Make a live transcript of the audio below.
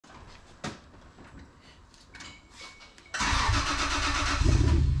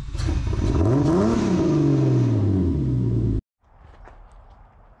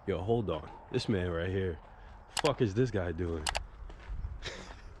hold on. This man right here. Fuck is this guy doing?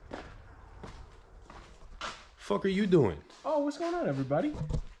 Fuck are you doing? Oh, what's going on, everybody?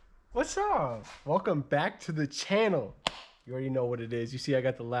 What's up? Welcome back to the channel. You already know what it is. You see I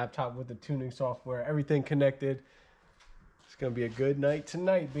got the laptop with the tuning software, everything connected. It's gonna be a good night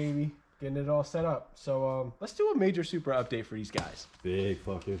tonight, baby. Getting it all set up. So let's do a major super update for these guys. Big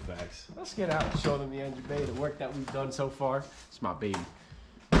fucking facts. Let's get out and show them the engine bay, the work that we've done so far. It's my baby.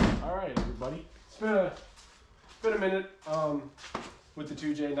 All right, everybody. It's been a minute with the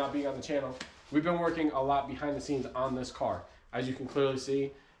 2J not being on the channel. We've been working a lot behind the scenes on this car. As you can clearly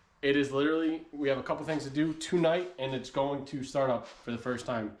see, it is literally, we have a couple things to do tonight, and it's going to start up for the first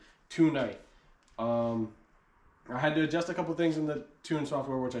time tonight. I had to adjust a couple things in the tune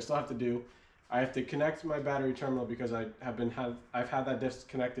software, which I still have to do. I have to connect my battery terminal because I've had that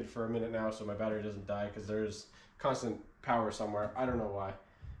disconnected for a minute now, so my battery doesn't die because there's constant power somewhere. I don't know why.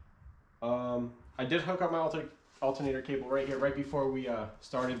 I did hook up my alternator cable right here, right before we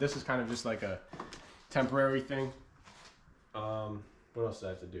started. This is kind of just like a temporary thing. What else did I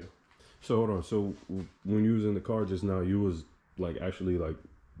have to do? So hold on. So when you was in the car just now, you was like actually like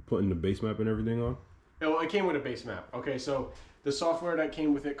putting the base map and everything on? It came with a base map. Okay, so the software that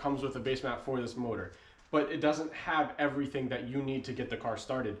came with it comes with a base map for this motor, but it doesn't have everything that you need to get the car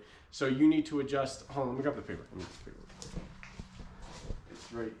started. So you need to adjust. Hold on, let me grab the paper.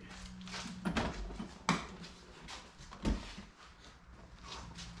 It's right.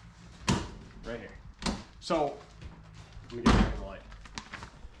 Right here. So let me get back in the light.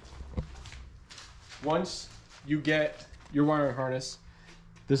 Once you get your wiring harness,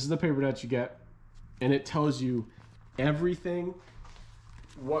 this is the paper that you get, and it tells you everything,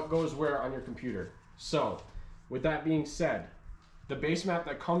 what goes where on your computer. So with that being said, the base map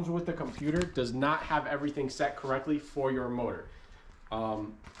that comes with the computer does not have everything set correctly for your motor.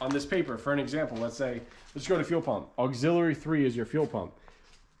 On this paper, for an example, let's go to fuel pump. Auxiliary 3 is your fuel pump.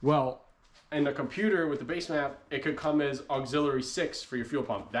 Well, in the computer with the base map, it could come as auxiliary 6 for your fuel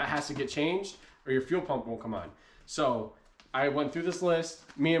pump. That has to get changed or your fuel pump won't come on. So I went through this list,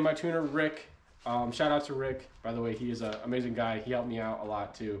 me and my tuner, Rick. Shout out to Rick, by the way. He is an amazing guy. He helped me out a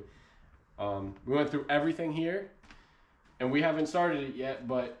lot too. We went through everything here, and we haven't started it yet,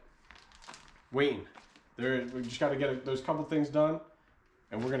 but waiting. We just got to get those couple things done,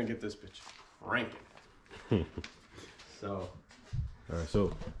 and we're going to get this bitch ranking. So... All right,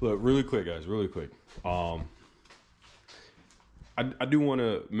 so look, really quick, guys, really quick. I do want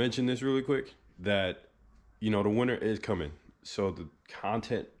to mention this really quick that, you know, the winter is coming. So the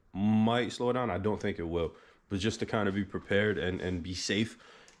content might slow down. I don't think it will. But just to kind of be prepared and be safe,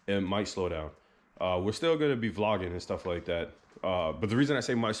 it might slow down. We're still going to be vlogging and stuff like that. But the reason I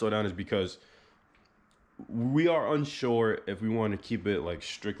say might slow down is because we are unsure if we want to keep it like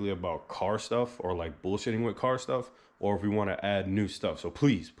strictly about car stuff or like bullshitting with car stuff, or if we want to add new stuff. So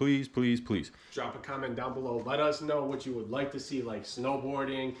please, please, please, please drop a comment down below. Let us know what you would like to see, like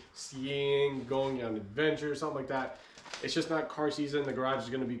snowboarding, skiing, going on adventures, something like that. It's just not car season. The garage is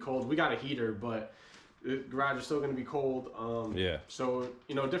going to be cold. We got a heater, but the garage is still going to be cold. Yeah. So,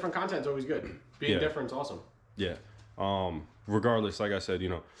 you know, different content's always good. Being different's awesome. Yeah. Regardless, like I said, you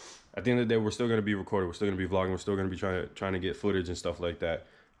know, at the end of the day, we're still going to be recording. We're still going to be vlogging. We're still going to be trying to get footage and stuff like that.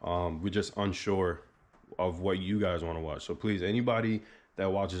 We're just unsure of what you guys want to watch. So please, anybody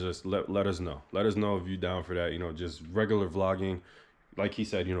that watches us, let us know. Let us know if you're down for that. You know, just regular vlogging. Like he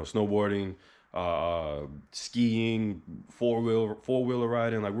said, you know, snowboarding, skiing, four-wheeler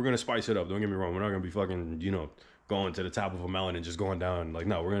riding. Like, we're going to spice it up. Don't get me wrong. We're not going to be fucking, you know, going to the top of a mountain and just going down. Like,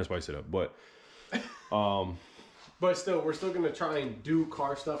 no, we're going to spice it up. But... But still, we're still going to try and do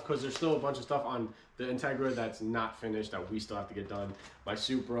car stuff because there's still a bunch of stuff on the Integra that's not finished that we still have to get done. My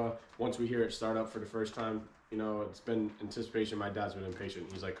Supra, once we hear it start up for the first time, you know, it's been anticipation. My dad's been impatient.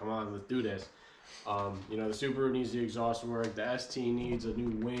 He's like, come on, let's do this. You know, the Subaru needs the exhaust work. The ST needs a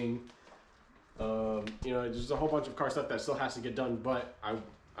new wing. You know, there's a whole bunch of car stuff that still has to get done, but I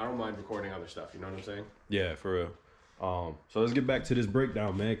don't mind recording other stuff. You know what I'm saying? Yeah, for real. So let's get back to this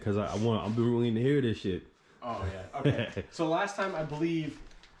breakdown, man, because I'm been willing to hear this shit. Oh, yeah. Okay. So last time, I believe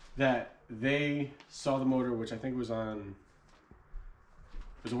that they saw the motor, which I think was a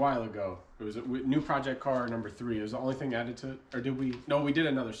while ago. It was a new project car number 3. It was the only thing added to it. Or did we? No, we did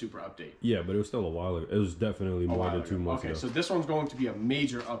another super update. Yeah, but it was still a while ago. It was definitely more than 2 months ago. Okay, so this one's going to be a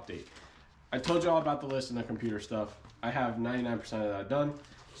major update. I told you all about the list and the computer stuff. I have 99% of that done,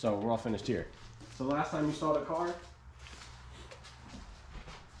 so we're all finished here. So the last time you saw the car,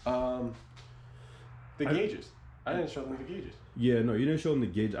 the gauges. I didn't show them the gauges. Yeah, no, you didn't show them the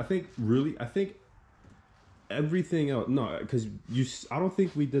gauge. I think everything else, no, because I don't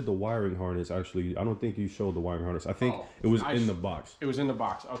think we did the wiring harness. Actually, I don't think you showed the wiring harness. I think it was in the box. It was in the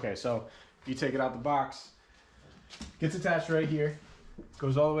box. Okay, so you take it out the box, gets attached right here,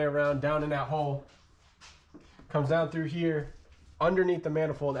 goes all the way around down in that hole, comes down through here, underneath the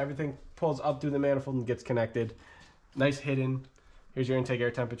manifold. Everything pulls up through the manifold and gets connected. Nice hidden. Here's your intake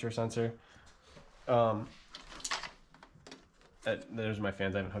air temperature sensor. There's my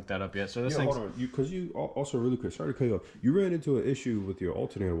fans. I haven't hooked that up yet. So this thing. Hold on, because you also really quick. Sorry to cut you off. You ran into an issue with your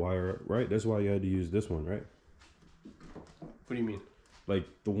alternator wire, right? That's why you had to use this one, right? What do you mean? Like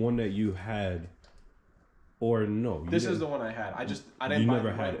the one that you had, or no? This is the one I had. I didn't buy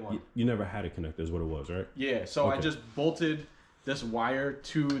the right one. You never had it connected, is what it was, right? Yeah. So I just bolted this wire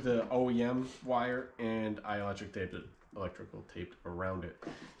to the OEM wire, and I electrical taped around it,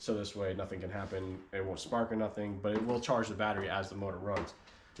 so this way nothing can happen. It won't spark or nothing, but it will charge the battery as the motor runs.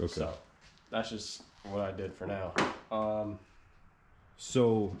 Okay. So that's just what I did for now.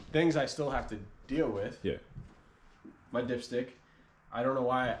 So things I still have to deal with. Yeah. My dipstick. I don't know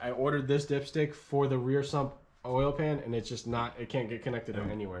why I ordered this dipstick for the rear sump oil pan, and it's just not. It can't get connected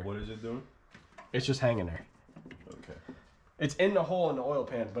anywhere. What is it doing? It's just hanging there. Okay. It's in the hole in the oil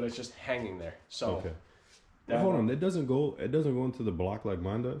pan, but it's just hanging there. So. Okay. Hold on, it doesn't go into the block like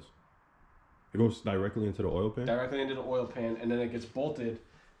mine does. It goes directly into the oil pan. Directly into the oil pan, and then it gets bolted.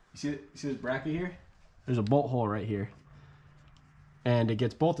 You see this bracket here? There's a bolt hole right here, and it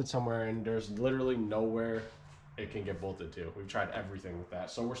gets bolted somewhere, and there's literally nowhere it can get bolted to. We've tried everything with that,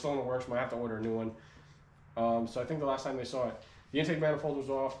 so we're still in the works. Might have to order a new one. So I think the last time they saw it, the intake manifold was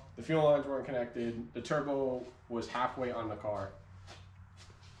off, the fuel lines weren't connected, the turbo was halfway on the car,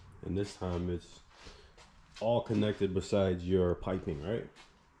 and this time it's all connected besides your piping, right?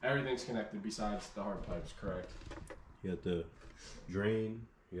 Everything's connected besides the hard pipes, correct. You got the drain,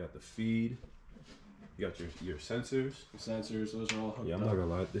 you got the feed, you got your sensors. The sensors, those are all hooked up. Yeah, I'm not gonna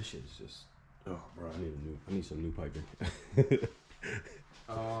lie, this shit's just, oh bro, I need some new piping.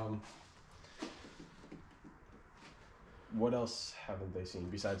 What else haven't they seen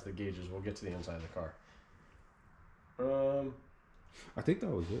besides the gauges? We'll get to the inside of the car. I think that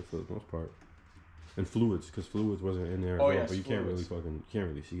was it for the most part. And fluids, because fluids wasn't in there. Yes, but you can't really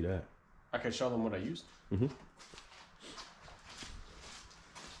see that. I can show them what I used. Mm-hmm.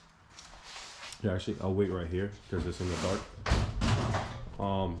 Yeah, actually, I'll wait right here because it's in the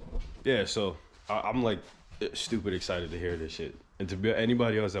dark. Yeah, so I'm like stupid excited to hear this shit. And to be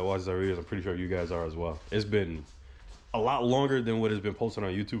anybody else that watches our videos, I'm pretty sure you guys are as well. It's been a lot longer than what has been posted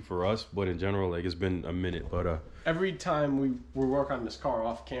on YouTube for us, but in general, like it's been a minute. But every time we work on this car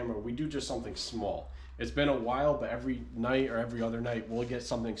off camera, we do just something small. It's been a while, but every night or every other night, we'll get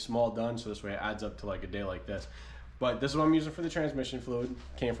something small done, so this way it adds up to like a day like this. But this is what I'm using for the transmission fluid.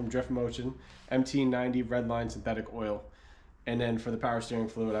 Came from Drift Motion, MT90 Redline synthetic oil. And then for the power steering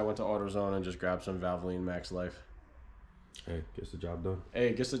fluid, I went to AutoZone and just grabbed some Valvoline Max Life. Hey, gets the job done. Hey,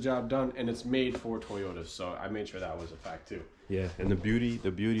 it gets the job done, and it's made for Toyotas, so I made sure that was a fact too. Yeah, and the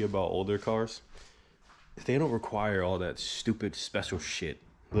beauty about older cars, they don't require all that stupid special shit.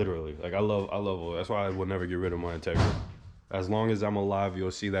 Literally, like I love oil. That's why I will never get rid of my Integra. As long as I'm alive,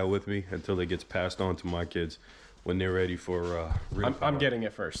 you'll see that with me until it gets passed on to my kids when they're ready for real power. I'm getting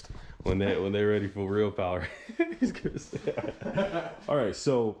it first. When they're ready for real power. He's gonna say that. All right,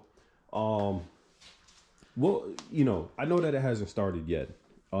 so well, you know, I know that it hasn't started yet,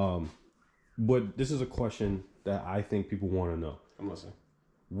 but this is a question that I think people want to know. I'm listening.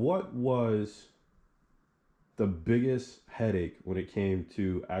 What was the biggest headache when it came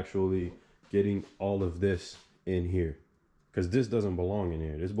to actually getting all of this in here? Because this doesn't belong in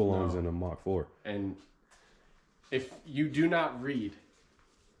here. This belongs in a Mach 4. And if you do not read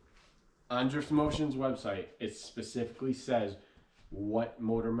on Drift Motion's website, it specifically says what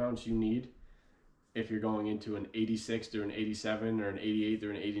motor mounts you need. If you're going into an 86 through an 87 or an 88 through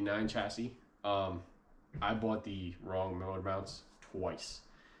an 89 chassis, I bought the wrong motor mounts twice.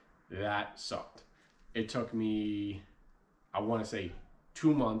 That sucked. It took me, I want to say,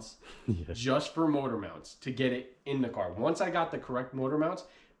 2 months just for motor mounts to get it in the car. Once I got the correct motor mounts,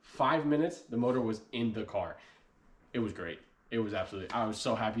 5 minutes, the motor was in the car. It was great. It was absolutely, I was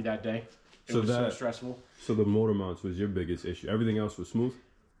so happy that day. It was so stressful. So the motor mounts was your biggest issue. Everything else was smooth?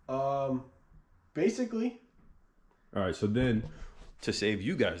 Basically. All right, so then to save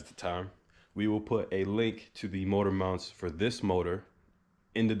you guys the time, we will put a link to the motor mounts for this motor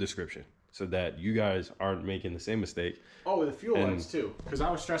in the description so that you guys aren't making the same mistake. Oh, the fuel lines too, because I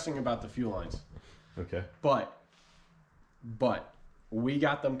was stressing about the fuel lines. Okay. But we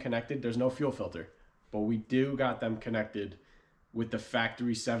got them connected. There's no fuel filter, but we do got them connected with the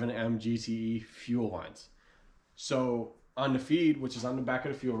factory 7M GTE fuel lines. So on the feed, which is on the back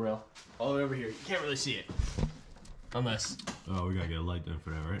of the fuel rail, all the way over here, you can't really see it. Unless. Oh, we gotta get a light then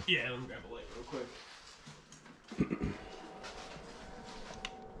for that, right? Yeah, let me grab a light real quick.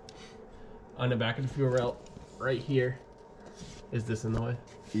 On the back of the fuel rail, right here. Is this in the way?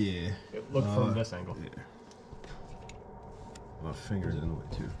 Yeah. Look from this angle. Yeah. My finger's in the way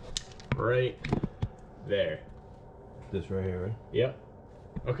too. Right there. This right here, right? Yep.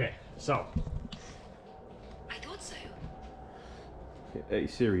 Okay, so. I thought so. Hey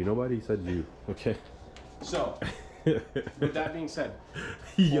Siri, nobody said you. Okay. So, with that being said.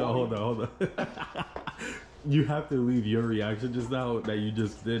 Yo, hold on. You have to leave your reaction just now that you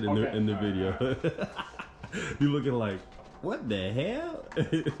just did in the video. Right. You looking like, what the hell?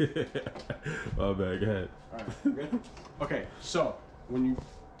 My bad, go ahead. Alright, good? Okay, so when you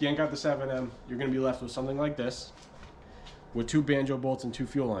yank out the 7M, you're going to be left with something like this, with 2 banjo bolts and 2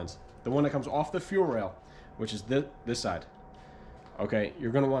 fuel lines. The one that comes off the fuel rail, which is this side. Okay,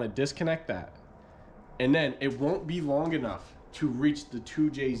 you're going to want to disconnect that. And then it won't be long enough to reach the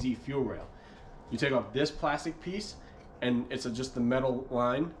 2JZ fuel rail. You take off this plastic piece, and it's just the metal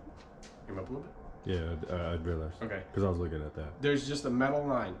line. Give me up a little bit. Yeah, I realized. Okay. Because I was looking at that. There's just a metal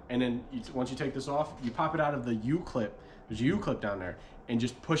line, and then once you take this off, you pop it out of the U-clip. There's a U-clip down there, and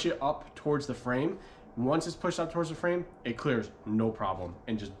just push it up towards the frame. Once it's pushed up towards the frame, it clears, no problem,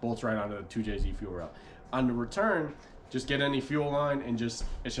 and just bolts right onto the 2JZ fuel rail. On the return, just get any fuel line, and it's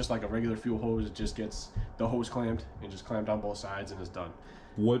just like a regular fuel hose. It just gets the hose clamped, and just clamped on both sides, and it's done.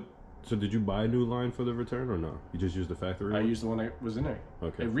 So did you buy a new line for the return or no? You just used the factory one? I used the one that was in there.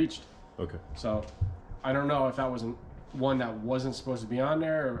 Okay. It reached. Okay. So, I don't know if that was one that wasn't supposed to be on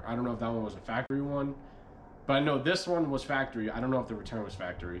there, or I don't know if that one was a factory one. But I know this one was factory. I don't know if the return was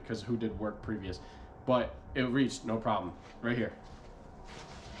factory, because who did work previous. But it reached, no problem. Right here.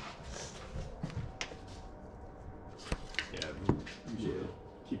 Yeah, you should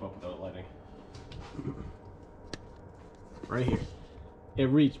keep up with that lighting. Right here. It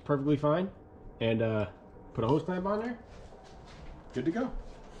reached perfectly fine. And put a hose clamp on there. Good to go.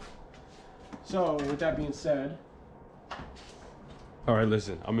 So, with that being said. All right,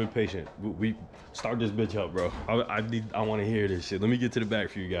 listen, I'm impatient. We start this bitch up, bro. I want to hear this shit. Let me get to the back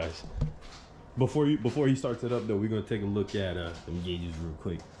for you guys. Before he starts it up, though, we're gonna take a look at them gauges real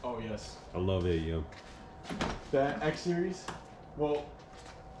quick. Oh yes. I love it, yo. The X Series. Well,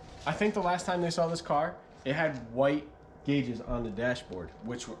 I think the last time they saw this car, it had white gauges on the dashboard,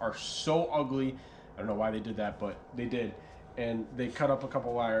 which are so ugly. I don't know why they did that, but they did. And they cut up a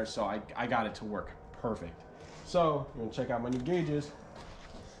couple wires, so I got it to work perfect. So, you're gonna check out my new gauges.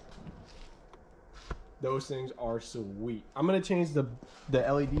 Those things are sweet. I'm gonna change the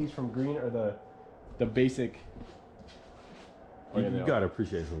LEDs from green, or the basic. You gotta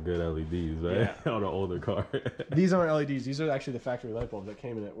appreciate some good LEDs, man. Yeah. On an older car. These aren't LEDs. These are actually the factory light bulbs that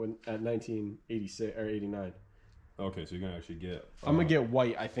came in at 1986 or 89. Okay, so you're gonna actually get. I'm gonna get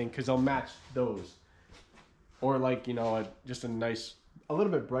white, I think, because they'll match those. Or like, you know, just a nice, a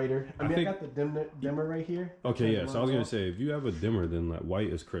little bit brighter. I mean, I got the dimmer right here. Okay, yeah. So I was gonna say, if you have a dimmer, then like white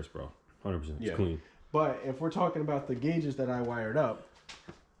is crisp, bro. 100%. It's clean. But if we're talking about the gauges that I wired up.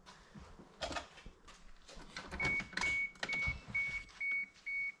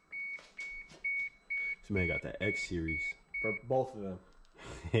 This man got the X series. For both of them.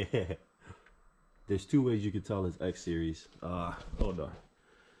 There's 2 ways you can tell it's X series. Hold on.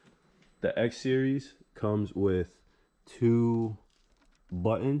 The X series comes with 2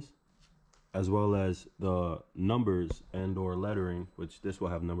 buttons, as well as the numbers and or lettering, which this will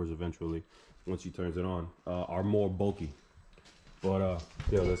have numbers eventually once he turns it on, are more bulky. But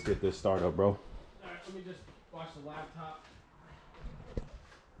yeah, let's get this started up, bro. All right, let me just watch the laptop.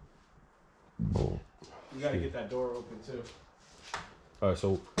 Oh. You gotta get that door open too. All right,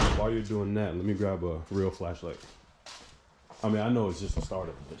 so while you're doing that, let me grab a real flashlight. I mean, I know it's just a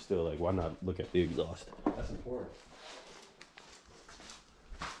starter, but still, like, why not look at the exhaust? That's important.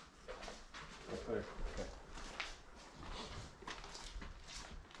 Okay.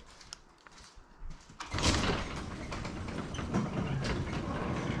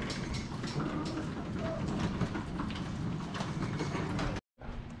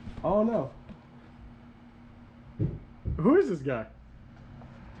 Oh no. Who is this guy?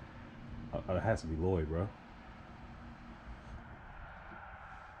 It has to be Lloyd, bro.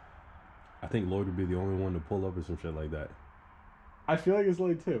 I think Lloyd would be the only one to pull up or some shit like that. I feel like it's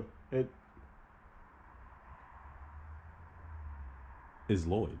Lloyd too. It's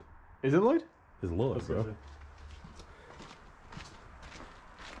Lloyd. Is it Lloyd? It's Lloyd, Let's bro. see.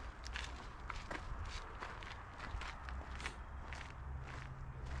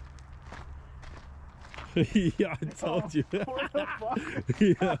 Yeah, I told you. What the fuck?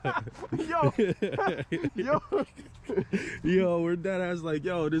 Yeah. Yo, we're dead ass like,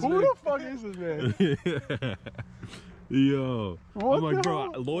 yo, this Who man. the fuck is this man? Yo. What I'm like, the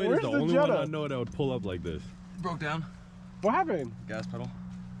bro, hell? Lloyd Where's is the the only one Jetta? I know that would pull up like this. Broke down. What happened? Gas pedal.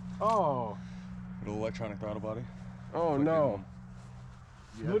 Oh. Little electronic throttle body. Oh no.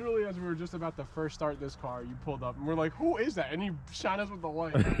 Yeah. Literally, as we were just about to first start this car, you pulled up and we're like, who is that? And you shot us with the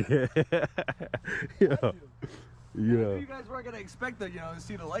light. Yeah. Yeah. You guys weren't gonna expect that, to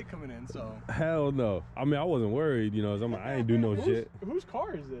see the light coming in, so. Hell no. I mean, I wasn't worried, I'm like, I ain't do no shit. Whose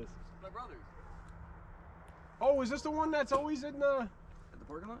car is this? My brother's. Oh, is this the one that's always in the... At the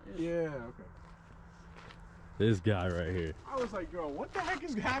parking lot? Yeah, okay. This guy right here. I was like, girl, what the heck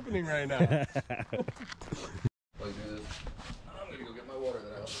is happening right now? Like this. I'm gonna go get my water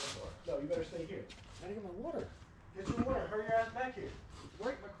that I left in the car. No, you better stay here. I gotta get my water. Get your water. Hurry your ass back here.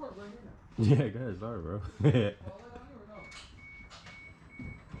 Right, my car right here now. Yeah, go ahead, sorry, bro.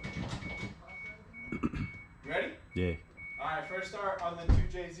 You ready? Yeah. Alright, first start on the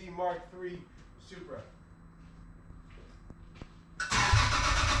 2JZ Mk3 Supra.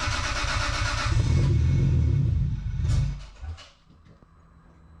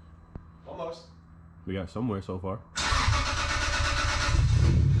 Almost. We got somewhere so far.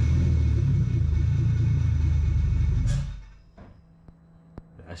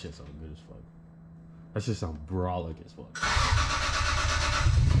 That shit sounds good as fuck. That shit sound brolic as fuck.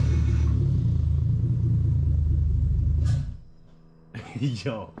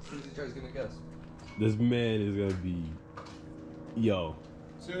 Yo, As soon as he tries to give me a guess. this man is gonna be, yo,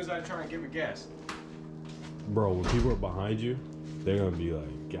 As soon as I try and give it gas. bro. When people are behind you, they're gonna be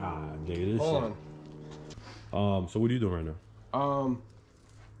like, God, nigga, this Hold shit. on. So what are you doing right now?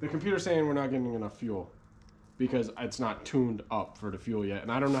 The computer's saying we're not getting enough fuel because it's not tuned up for the fuel yet.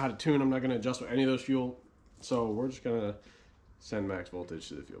 And I don't know how to tune. I'm not going to adjust with any of those fuel. So we're just going to send max voltage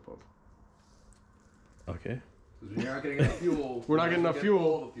to the fuel pump. Okay. Because you're not getting enough fuel. We're not getting enough fuel.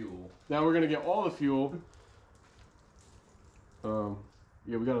 All the fuel. Now we're going to get all the fuel. Yeah,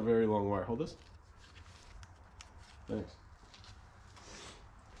 we got a very long wire. Hold this. Thanks.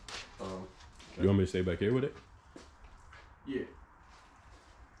 You want me to stay back here with it? Yeah.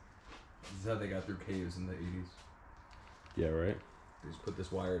 This is how they got through caves in the 80s. Yeah, right. They just put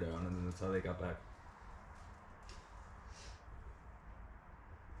this wire down, and then that's how they got back.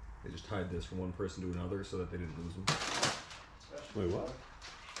 They just tied this from one person to another so that they didn't lose them. Wait, what?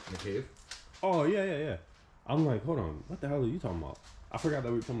 In the cave. Oh, yeah. I'm like, hold on. What the hell are you talking about? I forgot that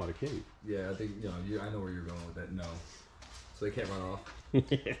we were talking about a cave. Yeah, I think, I know where you're going with that. No. So they can't run off.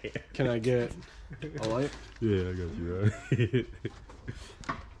 Can I get a light? Yeah, I got you, right?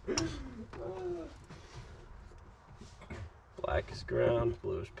 Black is ground,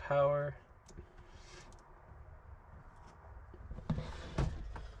 blue is power.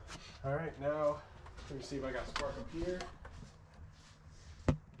 Alright, now let me see if I got spark up here.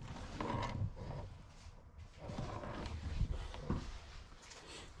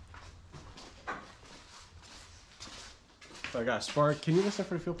 So I got spark. Can you listen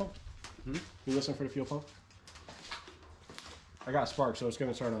for the fuel pump? Can you listen for the fuel pump? I got spark, so it's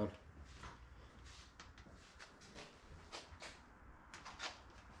gonna turn on.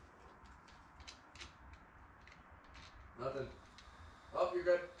 Nothing. Oh, you're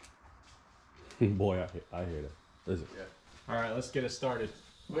good. Boy, I hear that. Listen. Yeah. Alright, let's get it started.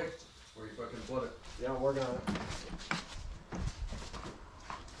 Quick. Or you fucking flood it. Yeah, I'm working on it.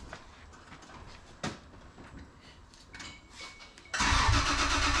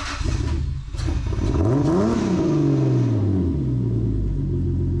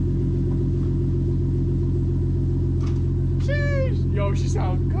 Sheesh! Yo, she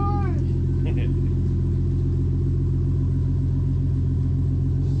sounds good!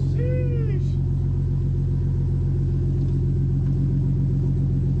 Sheesh!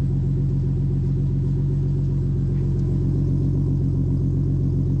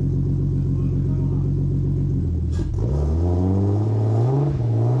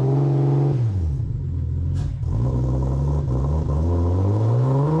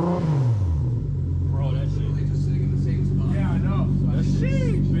 Bro, that shit. Literally just sitting in the same spot. Yeah, I know. That shit's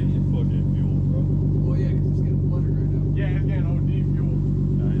Sheesh! spinning fucking fuel, bro. Well, yeah, because it's getting flooded right now. Yeah, it's getting OD fuel.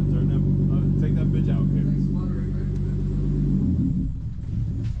 Alright, turn that. Take that bitch out, okay? It's fluttering right now.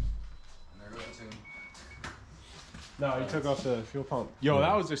 And there goes the tune. No, he took off the fuel pump. Yo,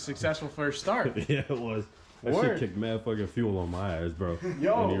 that was a successful first start. Yeah, it was. That Word. shit kicked mad fucking fuel on my ass, bro.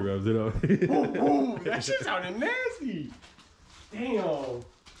 Yo. When he revs it up. Ooh, that shit sounded nasty. Damn.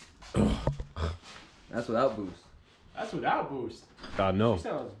 That's without boost. That's without boost. I know.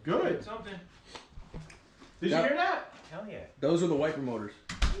 Sounds good. Something. Did you hear that? Hell yeah. Those are the wiper motors.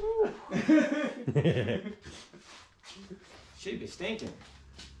 Should be stinking.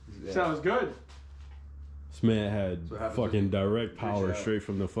 Yeah. Sounds good. This man had So what happens fucking is- direct power reach out. straight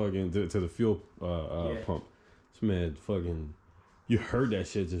from the fucking to the fuel Yeah. pump. This man fucking, you heard that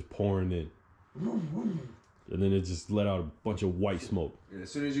shit just pouring in, and then it just let out a bunch of white smoke. Yeah,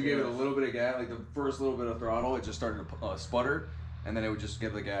 as soon as you gave it a little bit of gas, like the first little bit of throttle, it just started to sputter, and then it would just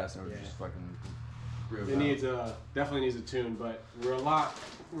give the gas, and it would just fucking. rev It out. needs definitely needs a tune, but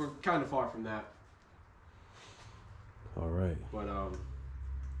we're kind of far from that. All right, But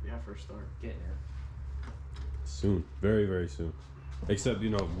yeah, first start. Getting there. soon, very very soon. Except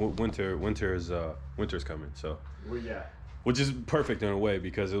winter's coming, so Yeah. which is perfect in a way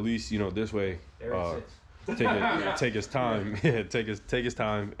because at least this way There it sits. take his time, yeah, take his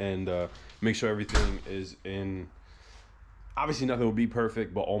time and make sure everything is in. Obviously, nothing will be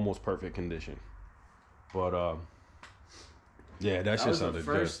perfect, but almost perfect condition. But yeah, that shit was the sounded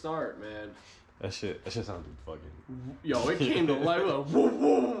first good. start, man. That shit sounded fucking. Yo, it came to life. Like, whoa,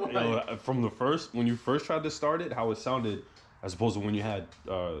 whoa, like, Yo, from when you first tried to start it, how it sounded, as opposed to when you had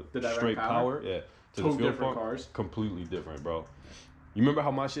direct straight power? power, yeah, to Two the fuel different pump, cars. completely different, bro. You remember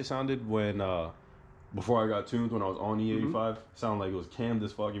how my shit sounded when before I got tuned when I was on E85? Sounded like it was cammed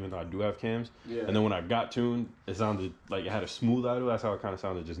as fuck, even though I do have cams. Yeah. And then when I got tuned, it sounded like it had a smooth idle. That's how it kind of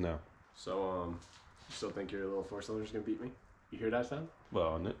sounded just now. So you still think your little 4-cylinder's gonna beat me? You hear that sound?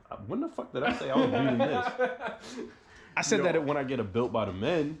 Well, when the fuck did I say I was beating this? I said that when I get it built by the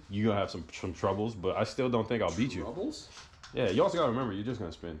men, you're gonna have some troubles, but I still don't think I'll beat you. Troubles? Yeah, you also gotta remember, you're just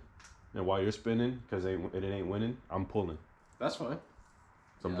gonna spin. And while you're spinning, because it ain't winning, I'm pulling. That's fine.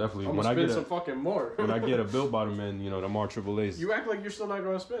 So I'm Yeah. definitely, I'm when gonna I spin get some fucking more. when I get a built by the men, the Mar AAAs. You act like you're still not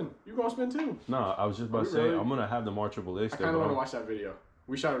gonna spin. You gonna spin too. Nah, I was just about to say, Really? I'm gonna have the Mar AAAs I there, kind of want to but watch that video.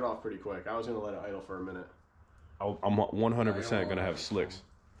 We shot it off pretty quick. I was gonna let it idle for a minute. I'm 100% gonna have slicks.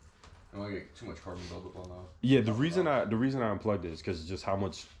 I don't want to get too much carbon buildup on that. Yeah, the reason I unplugged it is because just how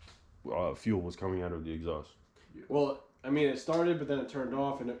much fuel was coming out of the exhaust. Well, I mean, it started, but then it turned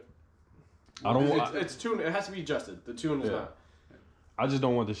off, and I don't want. it's tune. It has to be adjusted. The tune is Yeah. not. I just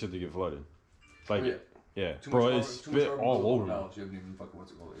don't want this shit to get flooded. Like, Yeah. yeah, Too bro, much it's carbon- too much spit carbon all buildup over on me. valves, you haven't even fucking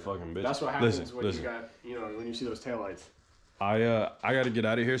what's it called yet. Fucking bitch. That's what happens Listen, when listen. you got, when you see those taillights. I got to get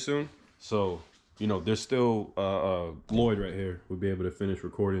out of here soon. So, there's still Lloyd right here. We'll be able to finish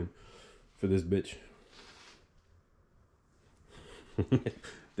recording for this bitch.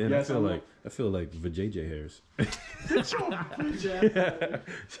 Damn, Yes, I feel like vajayjay hairs.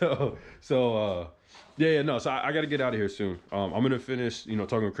 So I got to get out of here soon. I'm gonna finish,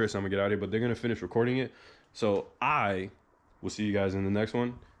 talking with Chris. I'm gonna get out of here, but they're gonna finish recording it. So I will see you guys in the next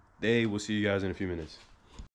one. They will see you guys in a few minutes.